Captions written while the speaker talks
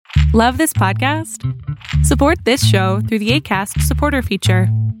Love this podcast? Support this show through the Acast supporter feature.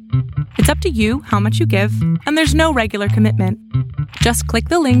 It's up to you how much you give, and there's no regular commitment. Just click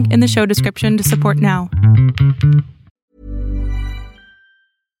the link in the show description to support now.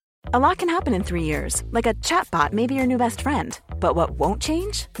 A lot can happen in 3 years, like a chatbot may be your new best friend. But what won't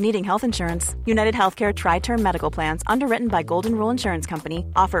change? Needing health insurance. United Healthcare Tri-Term Medical Plans, underwritten by Golden Rule Insurance Company,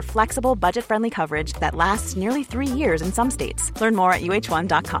 offer flexible, budget-friendly coverage that lasts nearly 3 years in some states. Learn more at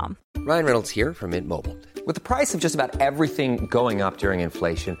uh1.com. Ryan Reynolds here from Mint Mobile. With the price of just about everything going up during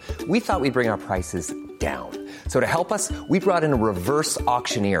inflation, we thought we'd bring our prices down. So to help us, we brought in a reverse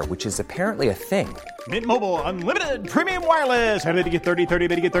auctioneer, which is apparently a thing. Mint Mobile Unlimited Premium Wireless. How to get 30, 30,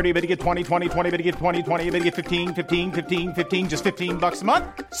 bit to get 30, bit to get 20, 20, 20, bit to get 20, 20, bit to get 15, 15, 15, 15, just $15 a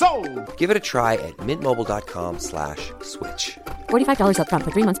month? Sold! Give it a try at mintmobile.com/switch. $45 up front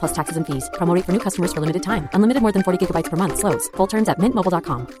for 3 months plus taxes and fees. Promo rate for new customers for limited time. Unlimited more than 40 gigabytes per month. Slows full terms at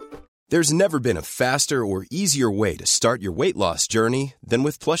mintmobile.com. There's never been a faster or easier way to start your weight loss journey than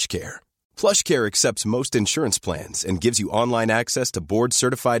with PlushCare. PlushCare accepts most insurance plans and gives you online access to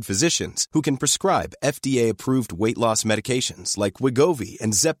board-certified physicians who can prescribe FDA-approved weight loss medications like Wegovy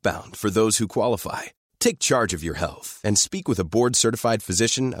and Zepbound for those who qualify. Take charge of your health and speak with a board-certified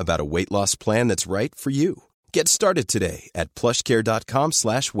physician about a weight loss plan that's right for you. Get started today at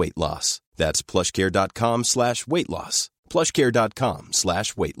plushcare.com/weight loss. That's plushcare.com/weight loss.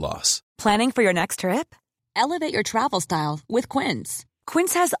 plushcare.com/weight loss. Planning for your next trip? Elevate your travel style with Quince.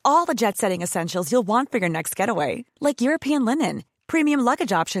 Quince has all the jet-setting essentials you'll want for your next getaway, like European linen, premium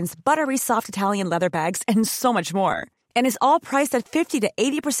luggage options, buttery soft Italian leather bags, and so much more. And is all priced at 50 to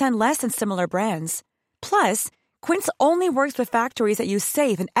 80% less than similar brands. Plus, Quince only works with factories that use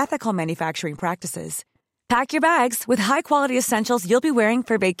safe and ethical manufacturing practices. Pack your bags with high-quality essentials you'll be wearing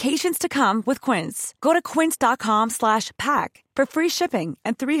for vacations to come with Quince. Go to quince.com/pack for free shipping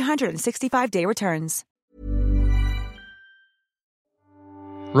and 365-day returns.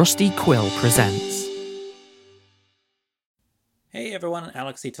 Rusty Quill presents. Hey everyone,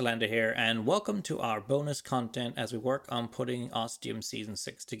 Alex E. Talenda here, and welcome to our bonus content as we work on putting Ostium Season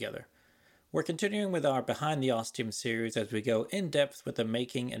 6 together. We're continuing with our Behind the Ostium series as we go in depth with the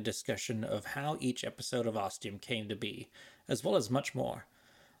making and discussion of how each episode of Ostium came to be, as well as much more.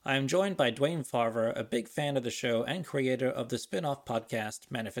 I am joined by Dwayne Farver, a big fan of the show and creator of the spin-off podcast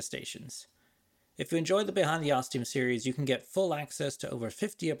Manifestations. If you enjoyed the Behind the Ostium series, you can get full access to over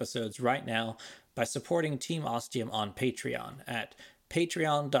 50 episodes right now by supporting Team Ostium on Patreon at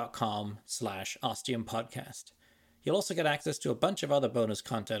patreon.com/ostiumpodcast. You'll also get access to a bunch of other bonus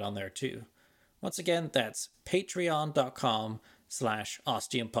content on there too. Once again, that's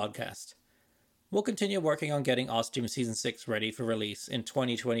patreon.com/ostiumpodcast. We'll continue working on getting Ostium Season 6 ready for release in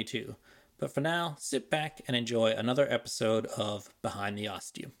 2022. But for now, sit back and enjoy another episode of Behind the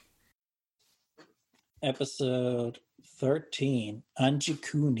Ostium. Episode 13,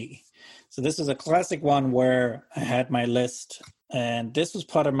 Anjikuni. So this is a classic one where I had my list, and this was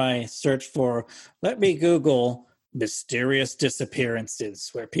part of my search for, let me Google mysterious disappearances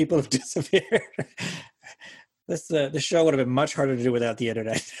where people have disappeared. The show would have been much harder to do without the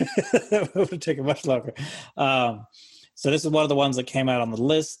internet. It would have taken much longer. So this is one of the ones that came out on the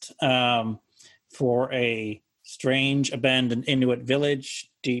list for a strange abandoned Inuit village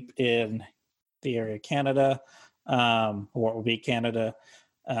deep in the area of Canada, or what would be Canada.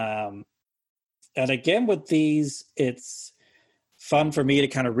 And again, with these, it's fun for me to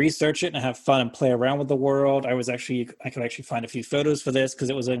kind of research it and have fun and play around with the world. I could actually find a few photos for this because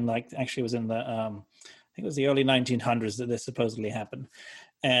it was in the I think it was the early 1900s that this supposedly happened.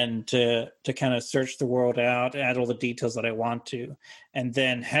 And to kind of search the world out, add all the details that I want to, and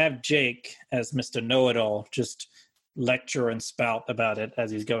then have Jake as Mr. Know-It-All just lecture and spout about it as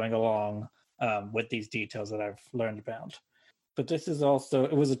he's going along with these details that I've learned about. But this is also,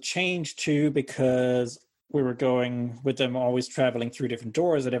 it was a change too, because we were going with them always traveling through different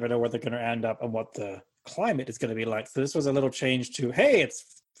doors. I never know where they're going to end up and what the climate is going to be like. So this was a little change to, hey,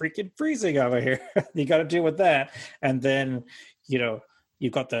 it's freaking freezing over here. You got to deal with that. And then,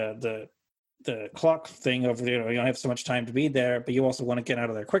 you've got the clock thing over there. You don't have so much time to be there, but you also want to get out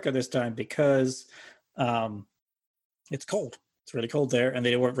of there quicker this time because it's cold. It's really cold there, and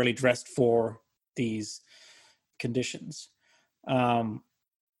they weren't really dressed for these conditions.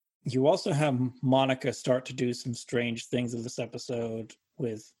 You also have Monica start to do some strange things in this episode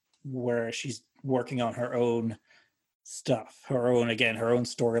with where she's working on her own stuff, her own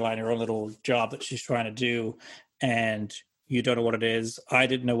storyline, her own little job that she's trying to do, and you don't know what it is. I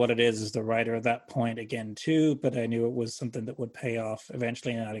didn't know what it is as the writer at that point again too, but I knew it was something that would pay off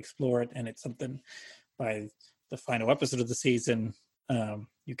eventually, and I'd explore it, and it's something by the final episode of the season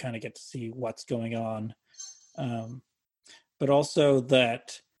you kind of get to see what's going on. But also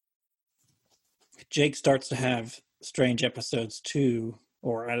that Jake starts to have strange episodes too,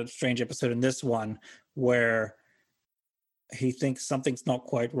 or a strange episode in this one where he thinks something's not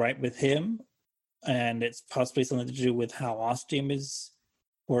quite right with him, and it's possibly something to do with how Ostium is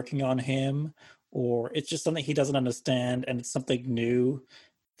working on him, or it's just something he doesn't understand, and it's something new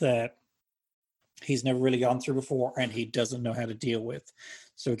that he's never really gone through before and he doesn't know how to deal with.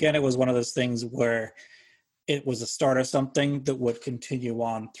 So again, it was one of those things where it was a start of something that would continue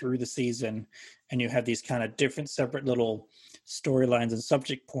on through the season, and you had these kind of different separate little storylines and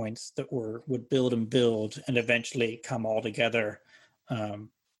subject points that would build and eventually come all together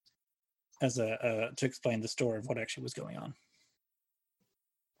as to explain the story of what actually was going on.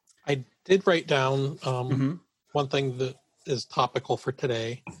 I did write down one thing that is topical for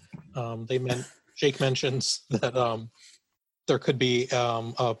today. Jake mentions that there could be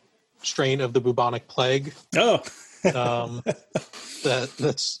a strain of the bubonic plague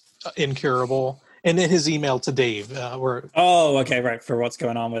that's incurable. And in his email to Dave, for what's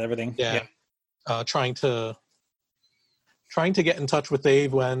going on with everything. Trying to get in touch with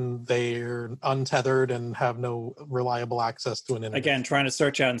Dave when they're untethered and have no reliable access to an internet. Again, trying to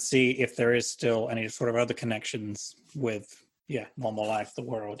search out and see if there is still any sort of other connections with normal life, the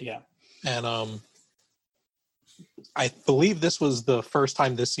world. And I believe this was the first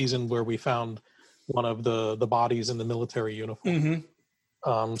time this season where we found one of the bodies in the military uniform.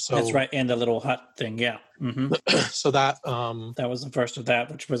 So that's right, in the little hut thing. So that was the first of that,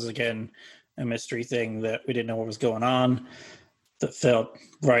 which was again a mystery thing that we didn't know what was going on, that felt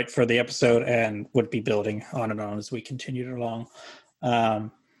right for the episode and would be building on and on as we continued along.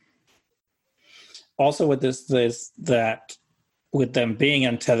 Also with this that with them being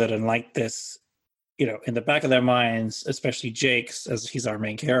untethered and like this, in the back of their minds, especially Jake's, as he's our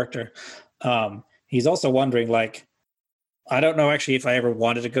main character, he's also wondering, like, I don't know actually if I ever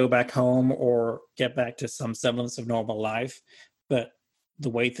wanted to go back home or get back to some semblance of normal life, but the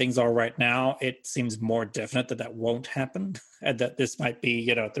way things are right now, it seems more definite that won't happen, and that this might be,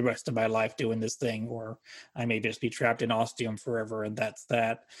 the rest of my life doing this thing, or I may just be trapped in Ostium forever, and that's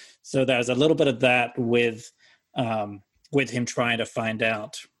that. So there's a little bit of that with him trying to find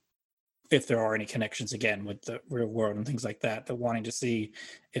out if there are any connections again with the real world and things like that, but wanting to see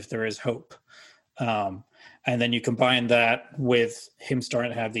if there is hope. And then you combine that with him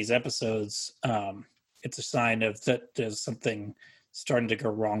starting to have these episodes, it's a sign of that there's something starting to go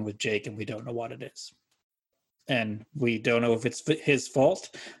wrong with Jake, and we don't know what it is. And we don't know if it's his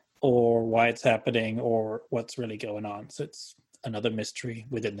fault or why it's happening or what's really going on. So it's another mystery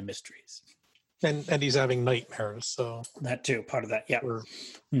within the mysteries. And he's having nightmares, so that too, part of that, yeah.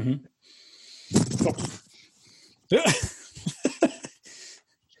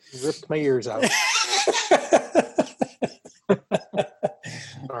 Ripped my ears out.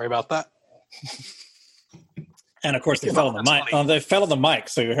 Sorry about that. And of course, they fell on the mic. They fell on the mic,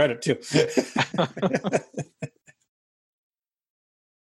 so you heard it too.